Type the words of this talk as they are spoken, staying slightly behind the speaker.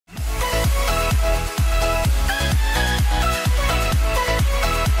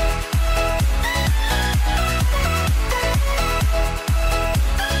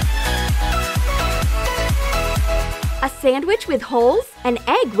sandwich with holes, an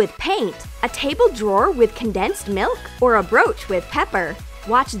egg with paint, a table drawer with condensed milk, or a brooch with pepper?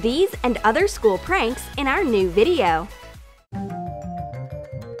 Watch these and other school pranks in our new video.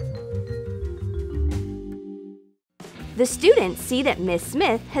 The students see that Miss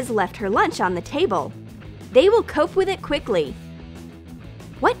Smith has left her lunch on the table. They will cope with it quickly.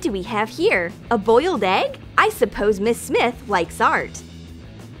 What do we have here? A boiled egg? I suppose Miss Smith likes art.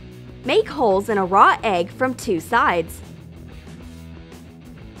 Make holes in a raw egg from 2 sides.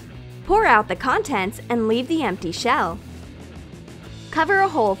 Pour out the contents and leave the empty shell. Cover a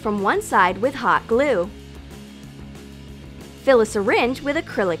hole from one side with hot glue. Fill a syringe with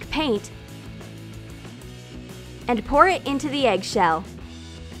acrylic paint and pour it into the eggshell.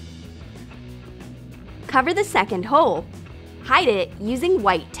 Cover the second hole. Hide it using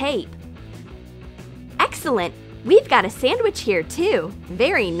white tape. Excellent! We've got a sandwich here too.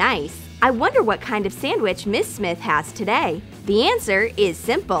 Very nice. I wonder what kind of sandwich Miss Smith has today. The answer is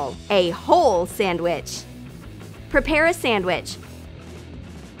simple: a whole sandwich. Prepare a sandwich.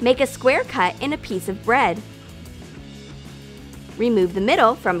 Make a square cut in a piece of bread. Remove the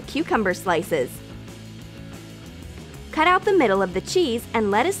middle from cucumber slices. Cut out the middle of the cheese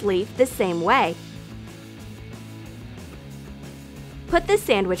and lettuce leaf the same way. Put the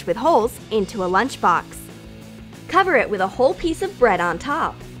sandwich with holes into a lunchbox. Cover it with a whole piece of bread on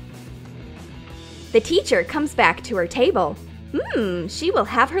top. The teacher comes back to her table. She will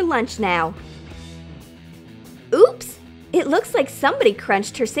have her lunch now. Oops! It looks like somebody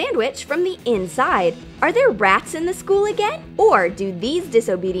crunched her sandwich from the inside. Are there rats in the school again? Or do these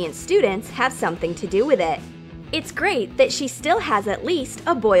disobedient students have something to do with it? It's great that she still has at least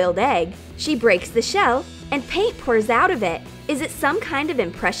a boiled egg. She breaks the shell and paint pours out of it. Is it some kind of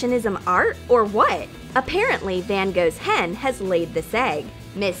impressionism art or what? Apparently, Van Gogh's hen has laid this egg.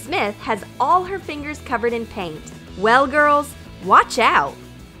 Miss Smith has all her fingers covered in paint. Well, girls, watch out!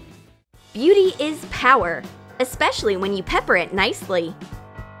 Beauty is power, especially when you pepper it nicely.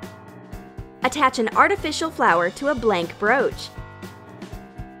 Attach an artificial flower to a blank brooch.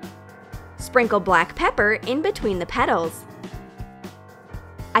 Sprinkle black pepper in between the petals.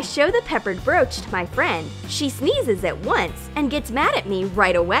 I show the peppered brooch to my friend. She sneezes at once and gets mad at me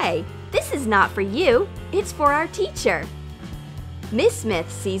right away. This is not for you, it's for our teacher. Miss Smith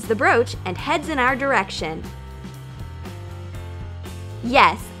sees the brooch and heads in our direction.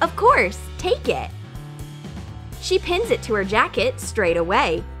 Yes, of course, take it. She pins it to her jacket straight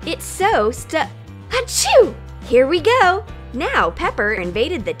away. It's so Achoo! Here we go! Now pepper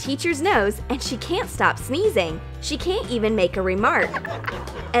invaded the teacher's nose and she can't stop sneezing. She can't even make a remark.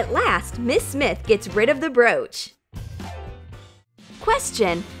 At last, Miss Smith gets rid of the brooch.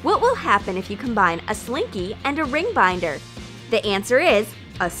 Question: what will happen if you combine a Slinky and a ring binder? The answer is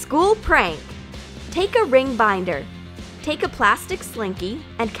a school prank. Take a ring binder. Take a plastic Slinky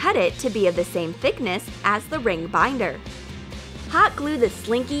and cut it to be of the same thickness as the ring binder. Hot glue the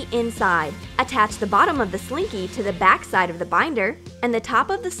Slinky inside. Attach the bottom of the Slinky to the back side of the binder and the top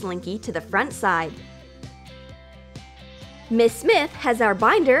of the Slinky to the front side. Miss Smith has our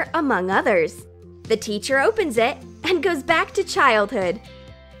binder among others. The teacher opens it and goes back to childhood.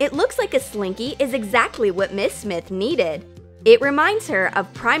 It looks like a Slinky is exactly what Miss Smith needed. It reminds her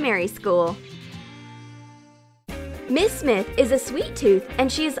of primary school. Miss Smith is a sweet tooth and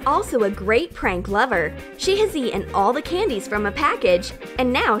she is also a great prank lover. She has eaten all the candies from a package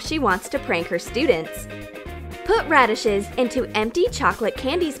and now she wants to prank her students. Put radishes into empty chocolate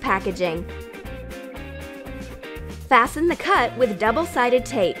candies packaging. Fasten the cut with double-sided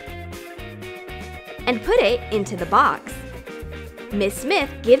tape and put it into the box. Miss Smith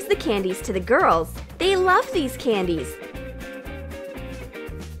gives the candies to the girls. They love these candies.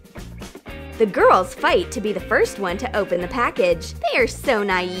 The girls fight to be the first one to open the package. They are so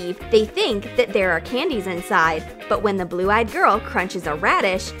naive. They think that there are candies inside, but when the blue-eyed girl crunches a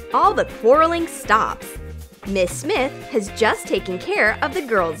radish, all the quarreling stops. Miss Smith has just taken care of the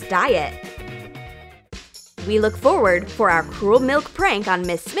girls' diet. We look forward for our cruel milk prank on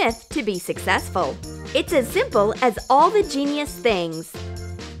Miss Smith to be successful. It's as simple as all the genius things.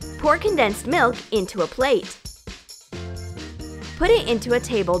 Pour condensed milk into a plate. Put it into a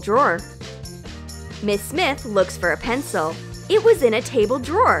table drawer. Miss Smith looks for a pencil. It was in a table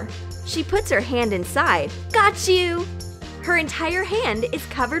drawer. She puts her hand inside. Got you! Her entire hand is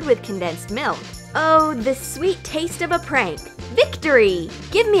covered with condensed milk. Oh, the sweet taste of a prank. Victory!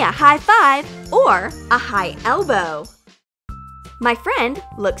 Give me a high five or a high elbow. My friend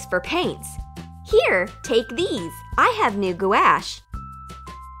looks for paints. Here, take these. I have new gouache.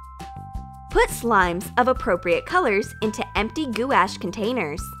 Put slimes of appropriate colors into empty gouache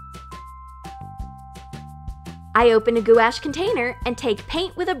containers. I open a gouache container and take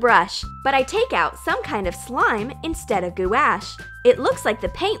paint with a brush, but I take out some kind of slime instead of gouache. It looks like the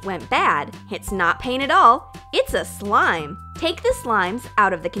paint went bad. It's not paint at all, it's a slime. Take the slimes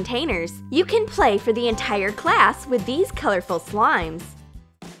out of the containers. You can play for the entire class with these colorful slimes.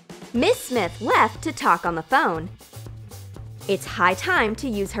 Miss Smith left to talk on the phone. It's high time to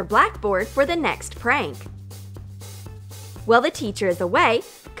use her Blackboard for the next prank. While the teacher is away,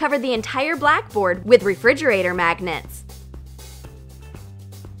 cover the entire Blackboard with refrigerator magnets.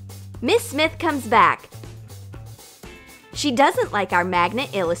 Miss Smith comes back. She doesn't like our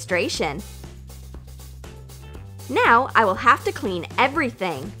magnet illustration. Now I will have to clean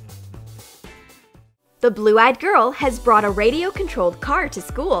everything. The blue-eyed girl has brought a radio-controlled car to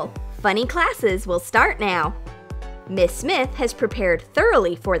school. Funny classes will start now. Miss Smith has prepared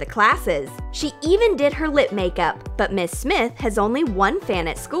thoroughly for the classes. She even did her lip makeup, but Miss Smith has only one fan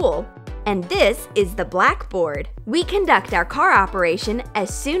at school. And this is the Blackboard. We conduct our car operation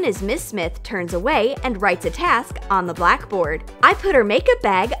as soon as Miss Smith turns away and writes a task on the Blackboard. I put her makeup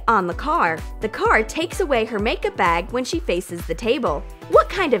bag on the car. The car takes away her makeup bag when she faces the table. What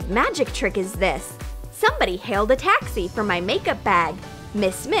kind of magic trick is this? Somebody hailed a taxi for my makeup bag.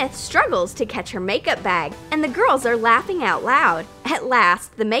 Miss Smith struggles to catch her makeup bag, and the girls are laughing out loud. At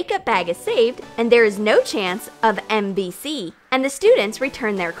last, the makeup bag is saved, and there is no chance of MBC, and the students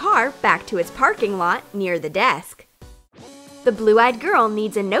return their car back to its parking lot near the desk. The blue-eyed girl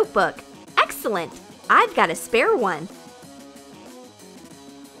needs a notebook. Excellent! I've got a spare one.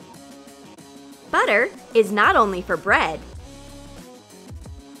 Butter is not only for bread.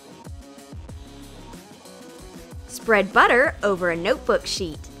 Spread butter over a notebook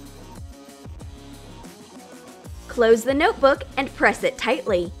sheet. Close the notebook and press it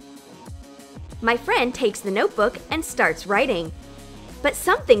tightly. My friend takes the notebook and starts writing. But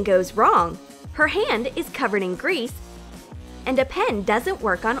something goes wrong. Her hand is covered in grease, and a pen doesn't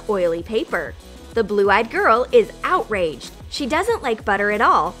work on oily paper. The blue-eyed girl is outraged. She doesn't like butter at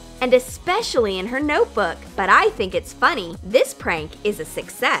all, and especially in her notebook. But I think it's funny. This prank is a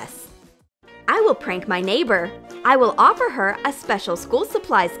success. I will prank my neighbor. I will offer her a special school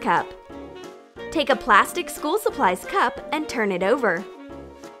supplies cup. Take a plastic school supplies cup and turn it over.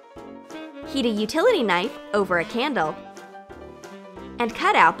 Heat a utility knife over a candle and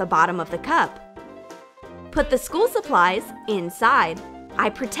cut out the bottom of the cup. Put the school supplies inside. I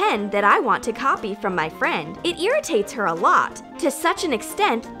pretend that I want to copy from my friend. It irritates her a lot, to such an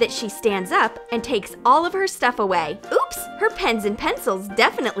extent that she stands up and takes all of her stuff away. Oops! Her pens and pencils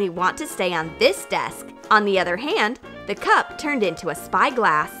definitely want to stay on this desk. On the other hand, the cup turned into a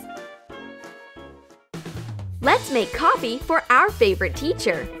spyglass. Let's make coffee for our favorite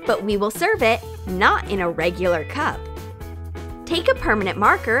teacher, but we will serve it not in a regular cup. Take a permanent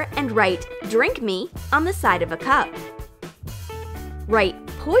marker and write "Drink me" on the side of a cup. Write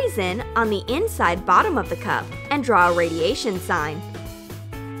 "Poison" on the inside bottom of the cup and draw a radiation sign.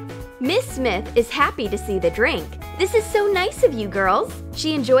 Miss Smith is happy to see the drink. This is so nice of you, girls.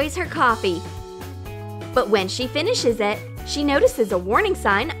 She enjoys her coffee. But when she finishes it, she notices a warning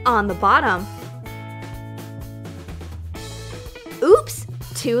sign on the bottom. Oops!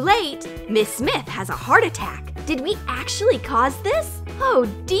 Too late! Miss Smith has a heart attack. Did we actually cause this? Oh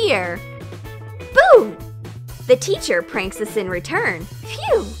dear! Boo! The teacher pranks us in return.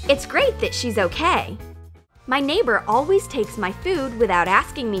 Phew! It's great that she's okay. My neighbor always takes my food without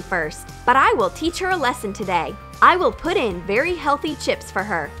asking me first, but I will teach her a lesson today. I will put in very healthy chips for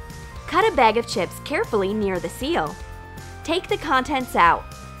her. Cut a bag of chips carefully near the seal. Take the contents out.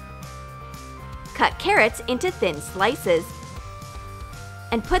 Cut carrots into thin slices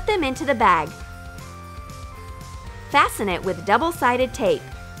and put them into the bag. Fasten it with double-sided tape.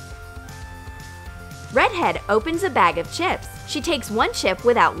 Redhead opens a bag of chips. She takes one chip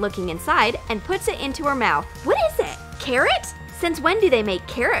without looking inside and puts it into her mouth. What is it? Carrot? Since when do they make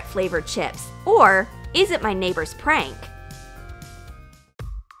carrot-flavored chips? Or is it my neighbor's prank?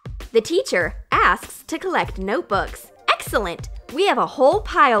 The teacher asks to collect notebooks. Excellent! We have a whole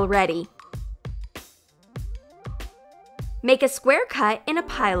pile ready. Make a square cut in a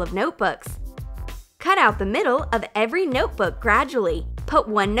pile of notebooks. Cut out the middle of every notebook gradually. Put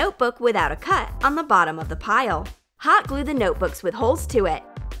one notebook without a cut on the bottom of the pile. Hot glue the notebooks with holes to it.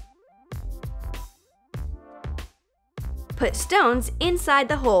 Put stones inside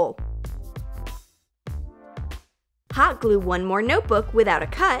the hole. Hot glue one more notebook without a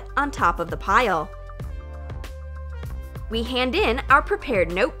cut on top of the pile. We hand in our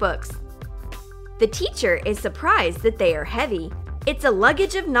prepared notebooks. The teacher is surprised that they are heavy. It's a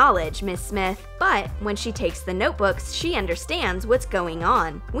luggage of knowledge, Miss Smith, but when she takes the notebooks, she understands what's going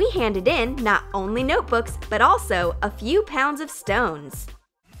on. We handed in not only notebooks, but also a few pounds of stones.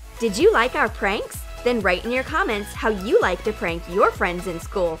 Did you like our pranks? Then write in your comments how you like to prank your friends in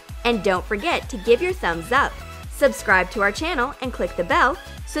school. And don't forget to give your thumbs up. Subscribe to our channel and click the bell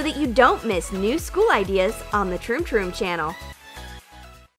so that you don't miss new school ideas on the Troom channel.